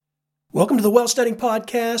Welcome to the Wealth Studying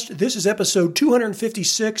Podcast. This is episode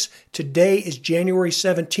 256. Today is January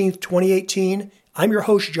 17th, 2018. I'm your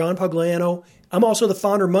host, John Pugliano. I'm also the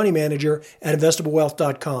founder and money manager at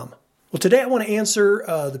investablewealth.com. Well, today I want to answer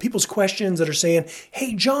the people's questions that are saying,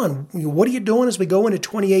 hey, John, what are you doing as we go into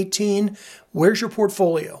 2018? Where's your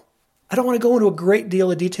portfolio? I don't want to go into a great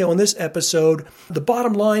deal of detail in this episode. The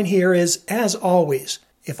bottom line here is, as always,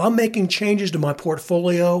 if I'm making changes to my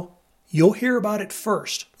portfolio, you'll hear about it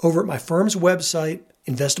first over at my firm's website,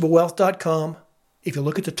 investablewealth.com. If you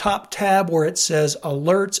look at the top tab where it says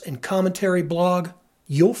Alerts and Commentary Blog,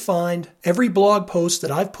 you'll find every blog post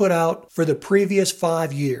that I've put out for the previous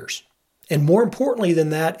 5 years. And more importantly than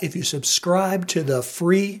that, if you subscribe to the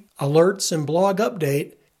free Alerts and Blog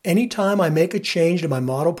Update, anytime I make a change to my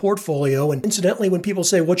model portfolio, and incidentally, when people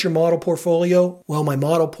say, what's your model portfolio? Well, my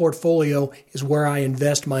model portfolio is where I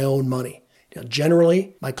invest my own money. Now,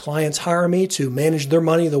 generally, my clients hire me to manage their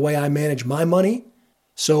money the way I manage my money.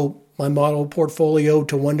 So my model portfolio,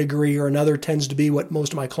 to one degree or another, tends to be what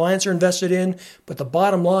most of my clients are invested in. But the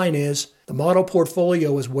bottom line is the model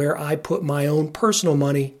portfolio is where I put my own personal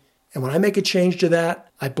money. And when I make a change to that,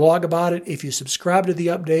 I blog about it. If you subscribe to the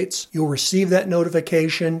updates, you'll receive that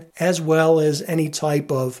notification, as well as any type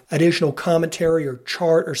of additional commentary or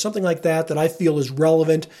chart or something like that that I feel is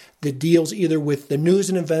relevant, that deals either with the news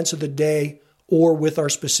and events of the day or with our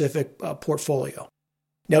specific portfolio.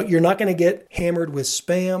 Now, you're not going to get hammered with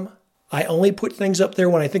spam. I only put things up there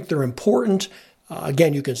when I think they're important.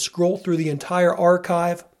 Again, you can scroll through the entire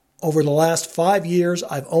archive. Over the last 5 years,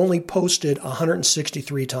 I've only posted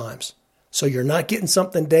 163 times. So you're not getting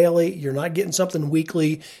something daily. You're not getting something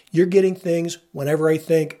weekly. You're getting things whenever I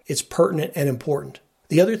think it's pertinent and important.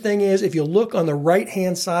 The other thing is, if you look on the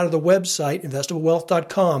right-hand side of the website,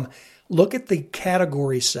 investablewealth.com, look at the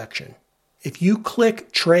categories section. If you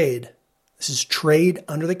click trade, this is trade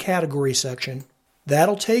under the category section,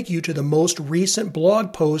 that'll take you to the most recent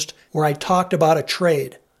blog post where I talked about a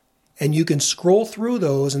trade. And you can scroll through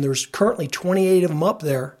those, and there's currently 28 of them up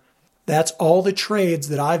there. That's all the trades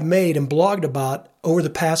that I've made and blogged about over the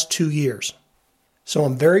past 2 years. So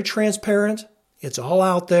I'm very transparent. It's all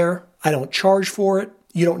out there. I don't charge for it.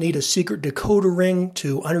 You don't need a secret decoder ring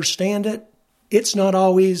to understand it. It's not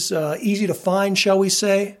always easy to find, shall we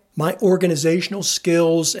say. My organizational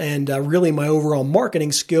skills and really my overall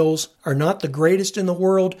marketing skills are not the greatest in the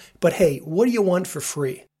world. But hey, what do you want for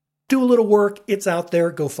free? Do a little work. It's out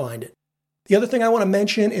there. Go find it. The other thing I want to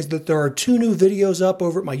mention is that there are 2 new videos up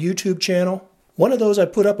over at my YouTube channel. One of those I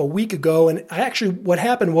put up a week ago, and what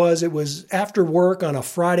happened was it was after work on a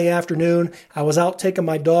Friday afternoon. I was out taking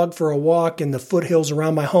my dog for a walk in the foothills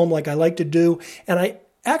around my home like I like to do, and I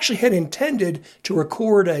actually had intended to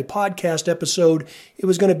record a podcast episode. It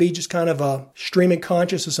was going to be just kind of a stream of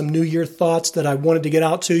conscious of some New Year thoughts that I wanted to get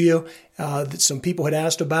out to you that some people had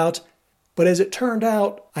asked about. But as it turned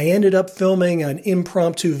out, I ended up filming an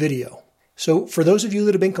impromptu video. So for those of you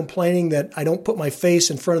that have been complaining that I don't put my face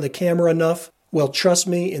in front of the camera enough, well, trust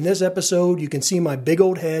me, in this episode, you can see my big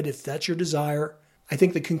old head if that's your desire. I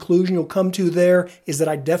think the conclusion you'll come to there is that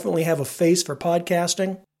I definitely have a face for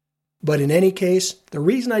podcasting. But in any case, the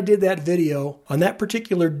reason I did that video on that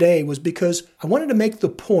particular day was because I wanted to make the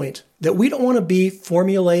point that we don't want to be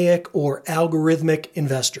formulaic or algorithmic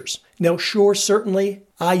investors. Now, sure, certainly,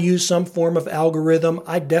 I use some form of algorithm.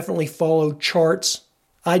 I definitely follow charts.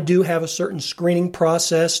 I do have a certain screening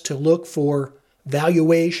process to look for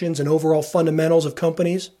valuations and overall fundamentals of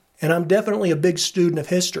companies. And I'm definitely a big student of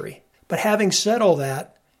history. But having said all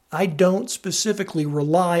that, I don't specifically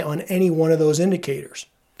rely on any one of those indicators.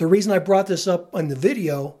 The reason I brought this up on the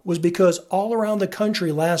video was because all around the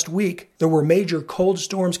country last week, there were major cold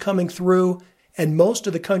storms coming through, and most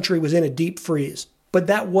of the country was in a deep freeze. But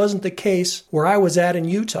that wasn't the case where I was at in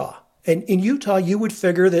Utah. And in Utah, you would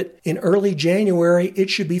figure that in early January, it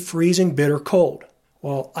should be freezing bitter cold.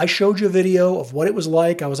 Well, I showed you a video of what it was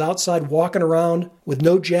like. I was outside walking around with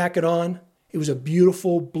no jacket on. It was a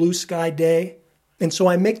beautiful blue sky day. And so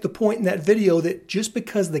I make the point in that video that just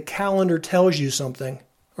because the calendar tells you something,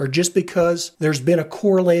 or just because there's been a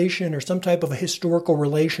correlation or some type of a historical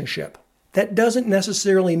relationship, that doesn't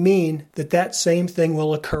necessarily mean that that same thing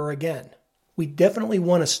will occur again. We definitely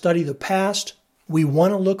want to study the past. We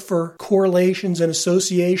want to look for correlations and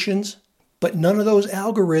associations, but none of those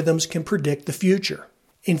algorithms can predict the future.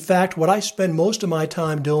 In fact, what I spend most of my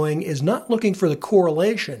time doing is not looking for the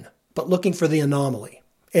correlation, but looking for the anomaly.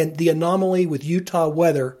 And the anomaly with Utah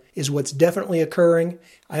weather is what's definitely occurring.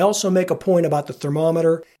 I also make a point about the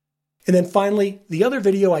thermometer. And then finally, the other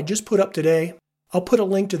video I just put up today, I'll put a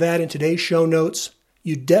link to that in today's show notes.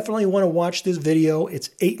 You definitely want to watch this video. It's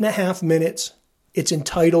 8.5 minutes. It's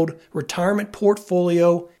entitled Retirement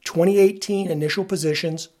Portfolio 2018 Initial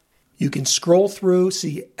Positions. You can scroll through,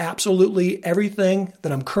 see absolutely everything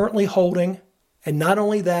that I'm currently holding. And not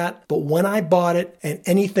only that, but when I bought it and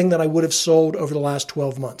anything that I would have sold over the last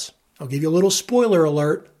 12 months. I'll give you a little spoiler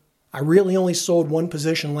alert. I really only sold one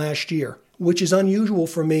position last year, which is unusual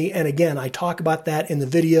for me. And again, I talk about that in the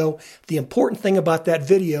video. The important thing about that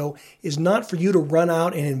video is not for you to run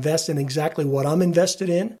out and invest in exactly what I'm invested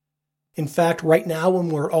in. In fact, right now when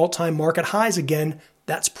we're at all-time market highs again,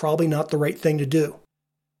 that's probably not the right thing to do.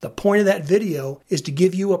 The point of that video is to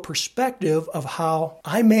give you a perspective of how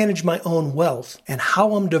I manage my own wealth and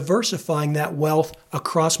how I'm diversifying that wealth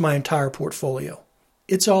across my entire portfolio.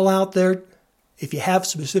 It's all out there. If you have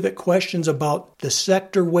specific questions about the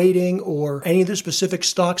sector weighting or any of the specific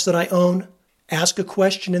stocks that I own, ask a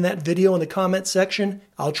question in that video in the comment section.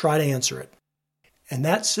 I'll try to answer it. And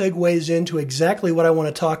that segues into exactly what I want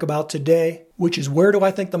to talk about today, which is where do I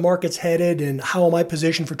think the market's headed and how am I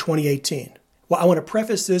positioned for 2018? Well, I want to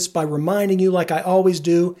preface this by reminding you, like I always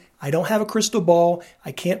do, I don't have a crystal ball.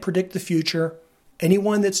 I can't predict the future.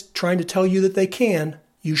 Anyone that's trying to tell you that they can,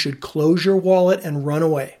 you should close your wallet and run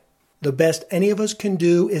away. The best any of us can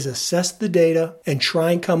do is assess the data and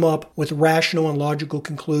try and come up with rational and logical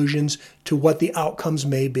conclusions to what the outcomes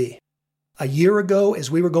may be. A year ago, as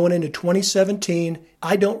we were going into 2017,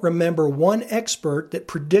 I don't remember one expert that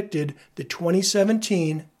predicted that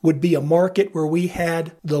 2017 would be a market where we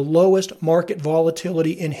had the lowest market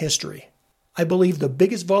volatility in history. I believe the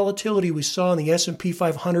biggest volatility we saw in the S&P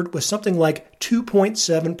 500 was something like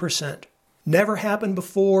 2.7%. Never happened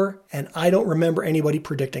before, and I don't remember anybody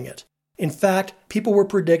predicting it. In fact, people were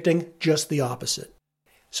predicting just the opposite.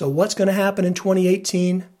 So what's going to happen in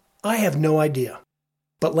 2018? I have no idea.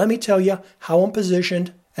 But let me tell you how I'm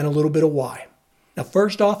positioned and a little bit of why. Now,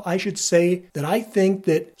 first off, I should say that I think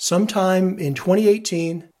that sometime in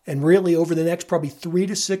 2018, and really over the next probably 3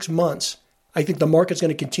 to 6 months, I think the market's going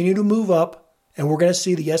to continue to move up, and we're going to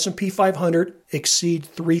see the S&P 500 exceed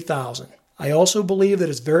 3,000. I also believe that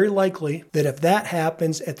it's very likely that if that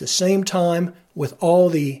happens at the same time with all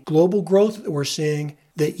the global growth that we're seeing,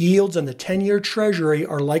 that yields on the 10-year Treasury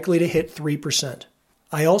are likely to hit 3%.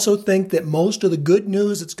 I also think that most of the good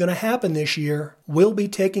news that's going to happen this year will be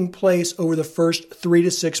taking place over the first 3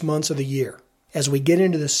 to 6 months of the year. As we get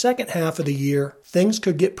into the second half of the year, things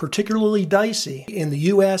could get particularly dicey in the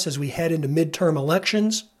U.S. as we head into midterm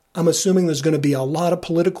elections. I'm assuming there's going to be a lot of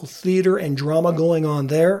political theater and drama going on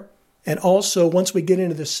there. And also, once we get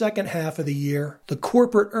into the second half of the year, the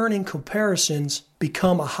corporate earning comparisons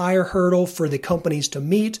become a higher hurdle for the companies to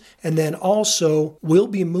meet. And then also, we'll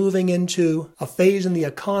be moving into a phase in the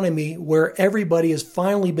economy where everybody has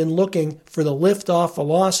finally been looking for the liftoff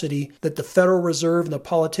velocity that the Federal Reserve and the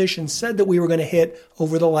politicians said that we were going to hit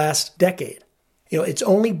over the last decade. It's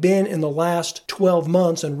only been in the last 12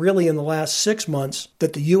 months and really in the last 6 months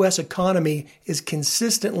that the U.S. economy is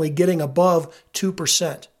consistently getting above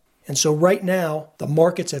 2%. And so right now, the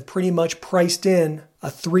markets have pretty much priced in a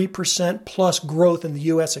 3% plus growth in the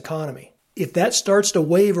U.S. economy. If that starts to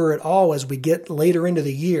waver at all as we get later into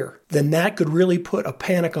the year, then that could really put a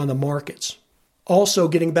panic on the markets. Also,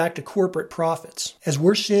 getting back to corporate profits, as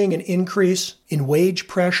we're seeing an increase in wage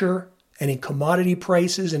pressure and in commodity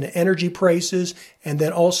prices and energy prices, and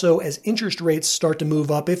then also as interest rates start to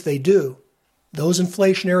move up, if they do, those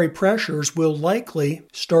inflationary pressures will likely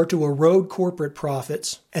start to erode corporate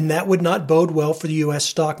profits, and that would not bode well for the U.S.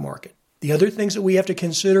 stock market. The other things that we have to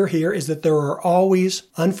consider here is that there are always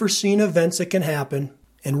unforeseen events that can happen,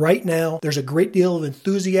 and right now there's a great deal of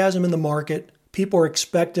enthusiasm in the market. People are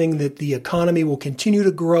expecting that the economy will continue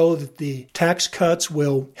to grow, that the tax cuts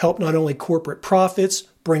will help not only corporate profits,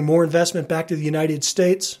 bring more investment back to the United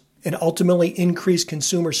States, and ultimately increase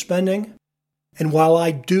consumer spending. And while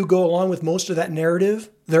I do go along with most of that narrative,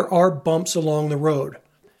 there are bumps along the road.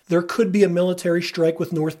 There could be a military strike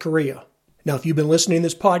with North Korea. Now, if you've been listening to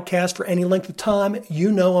this podcast for any length of time, you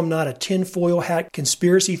know I'm not a tinfoil hat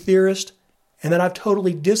conspiracy theorist, and that I've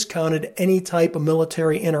totally discounted any type of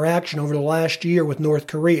military interaction over the last year with North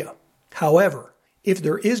Korea. However, if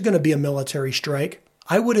there is going to be a military strike,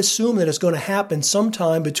 I would assume that it's going to happen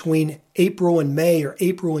sometime between April and May or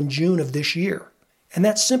April and June of this year. And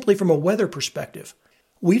that's simply from a weather perspective.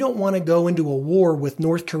 We don't want to go into a war with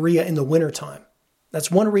North Korea in the wintertime. That's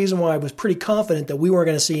one reason why I was pretty confident that we weren't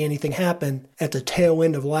going to see anything happen at the tail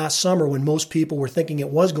end of last summer when most people were thinking it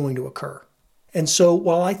was going to occur. And so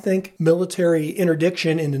while I think military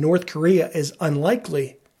interdiction into North Korea is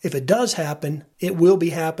unlikely, if it does happen, it will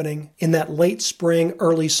be happening in that late spring,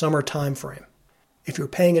 early summer time frame. If you're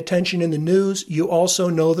paying attention in the news, you also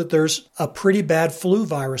know that there's a pretty bad flu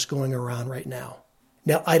virus going around right now.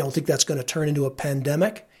 Now, I don't think that's going to turn into a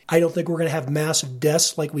pandemic. I don't think we're going to have massive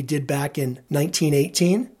deaths like we did back in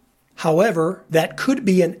 1918. However, that could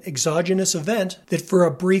be an exogenous event that for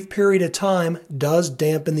a brief period of time does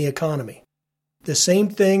dampen the economy. The same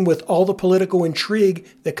thing with all the political intrigue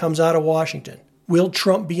that comes out of Washington. Will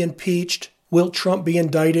Trump be impeached? Will Trump be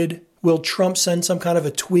indicted? Will Trump send some kind of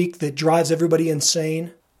a tweak that drives everybody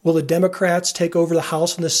insane? Will the Democrats take over the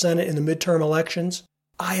House and the Senate in the midterm elections?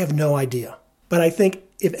 I have no idea. But I think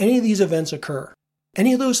if any of these events occur,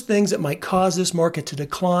 any of those things that might cause this market to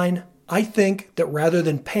decline, I think that rather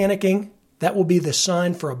than panicking, that will be the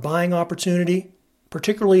sign for a buying opportunity,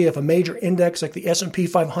 particularly if a major index like the S&P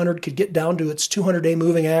 500 could get down to its 200-day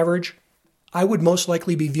moving average. I would most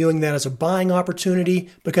likely be viewing that as a buying opportunity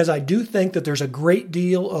because I do think that there's a great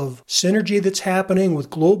deal of synergy that's happening with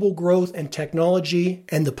global growth and technology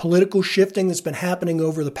and the political shifting that's been happening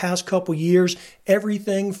over the past couple years,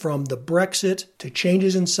 everything from the Brexit to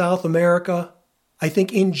changes in South America. I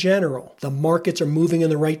think in general, the markets are moving in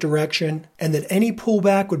the right direction and that any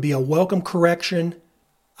pullback would be a welcome correction.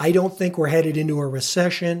 I don't think we're headed into a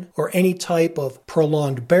recession or any type of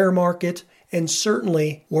prolonged bear market. And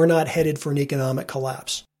certainly, we're not headed for an economic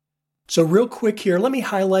collapse. So real quick here, let me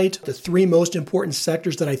highlight the three most important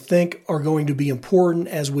sectors that I think are going to be important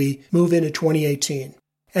as we move into 2018.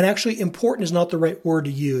 And actually, important is not the right word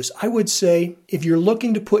to use. I would say if you're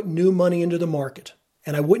looking to put new money into the market,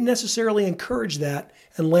 and I wouldn't necessarily encourage that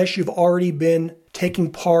unless you've already been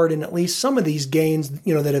taking part in at least some of these gains,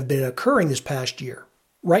 that have been occurring this past year.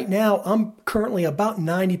 Right now, I'm currently about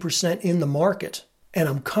 90% in the market. And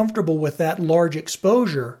I'm comfortable with that large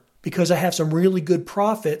exposure because I have some really good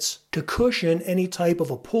profits to cushion any type of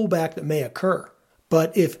a pullback that may occur.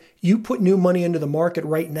 But if you put new money into the market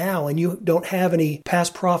right now and you don't have any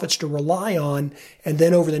past profits to rely on, and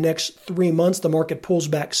then over the next 3 months the market pulls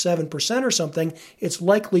back 7% or something, it's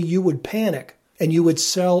likely you would panic and you would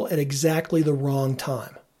sell at exactly the wrong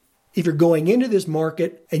time. If you're going into this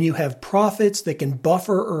market and you have profits that can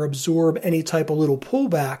buffer or absorb any type of little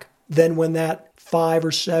pullback, then when that 5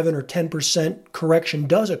 or 7 or 10% correction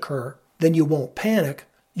does occur, then you won't panic.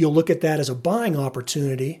 You'll look at that as a buying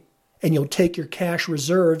opportunity and you'll take your cash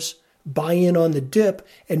reserves, buy in on the dip,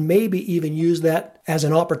 and maybe even use that as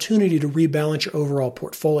an opportunity to rebalance your overall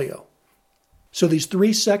portfolio. So these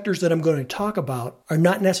three sectors that I'm going to talk about are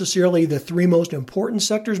not necessarily the three most important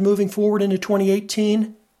sectors moving forward into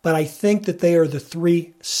 2018, but I think that they are the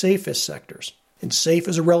three safest sectors. And safe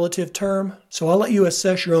is a relative term, so I'll let you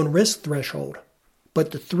assess your own risk threshold. But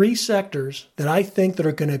the three sectors that I think that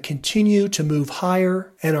are going to continue to move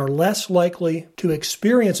higher and are less likely to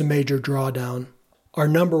experience a major drawdown are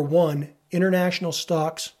number 1, international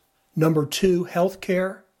stocks, number 2,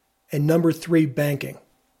 healthcare, and number 3, banking.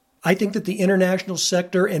 I think that the international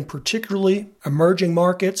sector and particularly emerging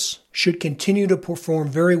markets should continue to perform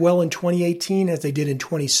very well in 2018 as they did in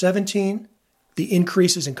 2017. The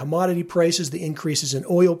increases in commodity prices, the increases in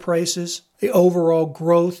oil prices, the overall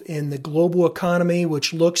growth in the global economy,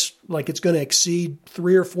 which looks like it's going to exceed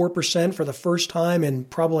 3 or 4% for the first time in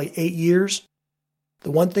probably 8 years.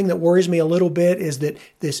 The one thing that worries me a little bit is that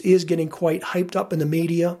this is getting quite hyped up in the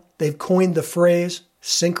media. They've coined the phrase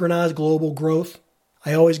synchronized global growth.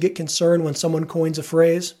 I always get concerned when someone coins a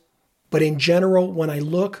phrase. But in general, when I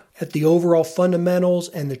look at the overall fundamentals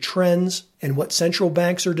and the trends and what central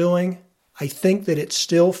banks are doing, I think that it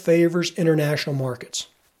still favors international markets.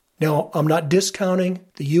 Now, I'm not discounting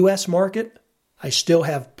the U.S. market. I still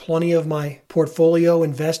have plenty of my portfolio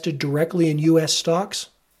invested directly in U.S. stocks.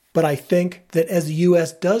 But I think that as the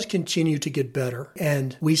U.S. does continue to get better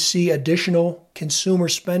and we see additional consumer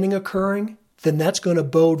spending occurring, then that's going to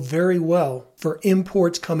bode very well for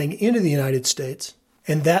imports coming into the United States.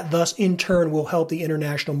 And that thus in turn will help the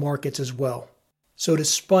international markets as well. So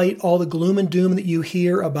despite all the gloom and doom that you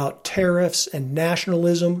hear about tariffs and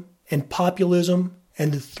nationalism and populism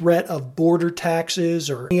and the threat of border taxes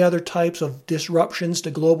or any other types of disruptions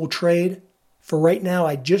to global trade, for right now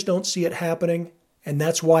I just don't see it happening. And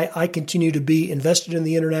that's why I continue to be invested in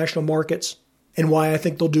the international markets and why I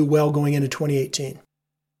think they'll do well going into 2018.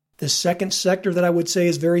 The second sector that I would say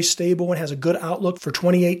is very stable and has a good outlook for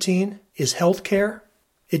 2018 is healthcare.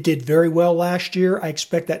 It did very well last year. I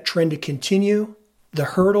expect that trend to continue. The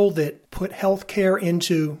hurdle that put healthcare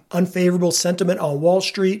into unfavorable sentiment on Wall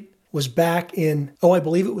Street was back in, I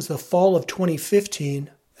believe it was the fall of 2015.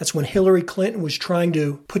 That's when Hillary Clinton was trying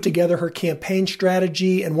to put together her campaign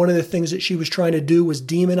strategy, and one of the things that she was trying to do was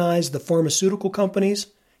demonize the pharmaceutical companies.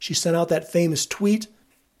 She sent out that famous tweet.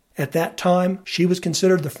 At that time, she was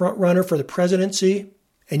considered the front runner for the presidency,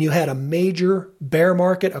 and you had a major bear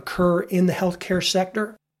market occur in the healthcare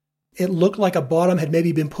sector. It looked like a bottom had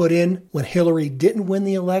maybe been put in when Hillary didn't win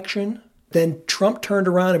the election. Then Trump turned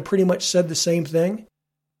around and pretty much said the same thing.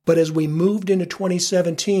 But as we moved into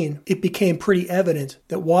 2017, it became pretty evident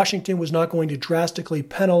that Washington was not going to drastically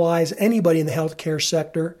penalize anybody in the healthcare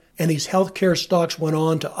sector, and these healthcare stocks went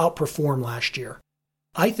on to outperform last year.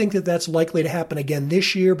 I think that that's likely to happen again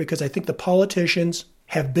this year because I think the politicians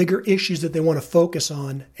have bigger issues that they want to focus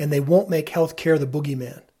on, and they won't make healthcare the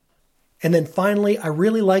boogeyman. And then finally, I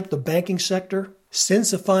really like the banking sector.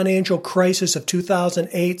 Since the financial crisis of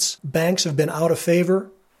 2008, banks have been out of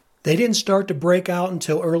favor. They didn't start to break out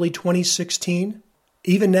until early 2016.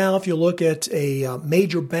 Even now, if you look at a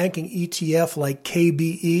major banking ETF like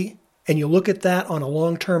KBE, and you look at that on a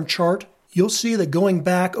long-term chart, you'll see that going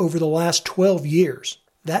back over the last 12 years,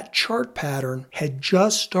 that chart pattern had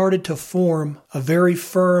just started to form a very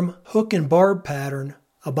firm hook and barb pattern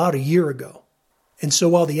about a year ago. And so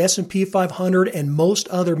while the S&P 500 and most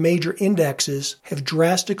other major indexes have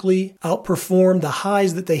drastically outperformed the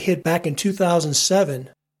highs that they hit back in 2007,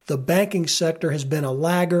 the banking sector has been a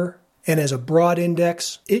lagger, and as a broad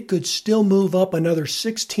index, it could still move up another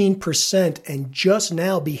 16% and just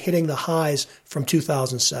now be hitting the highs from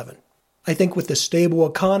 2007. I think with the stable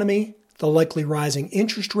economy, the likely rising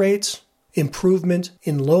interest rates, improvement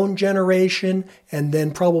in loan generation, and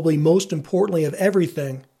then probably most importantly of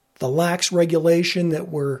everything, the lax regulation that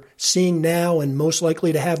we're seeing now and most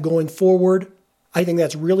likely to have going forward, I think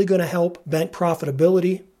that's really going to help bank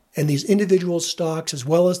profitability. And these individual stocks, as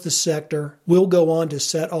well as the sector, will go on to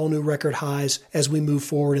set all new record highs as we move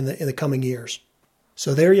forward in the coming years.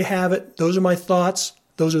 So there you have it. Those are my thoughts.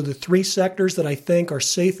 Those are the three sectors that I think are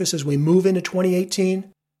safest as we move into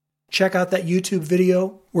 2018. Check out that YouTube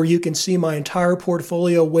video where you can see my entire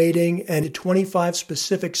portfolio weighting and the 25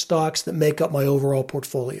 specific stocks that make up my overall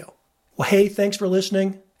portfolio. Well, hey, thanks for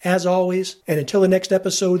listening, as always. And until the next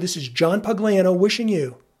episode, this is John Pugliano wishing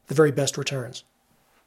you the very best returns.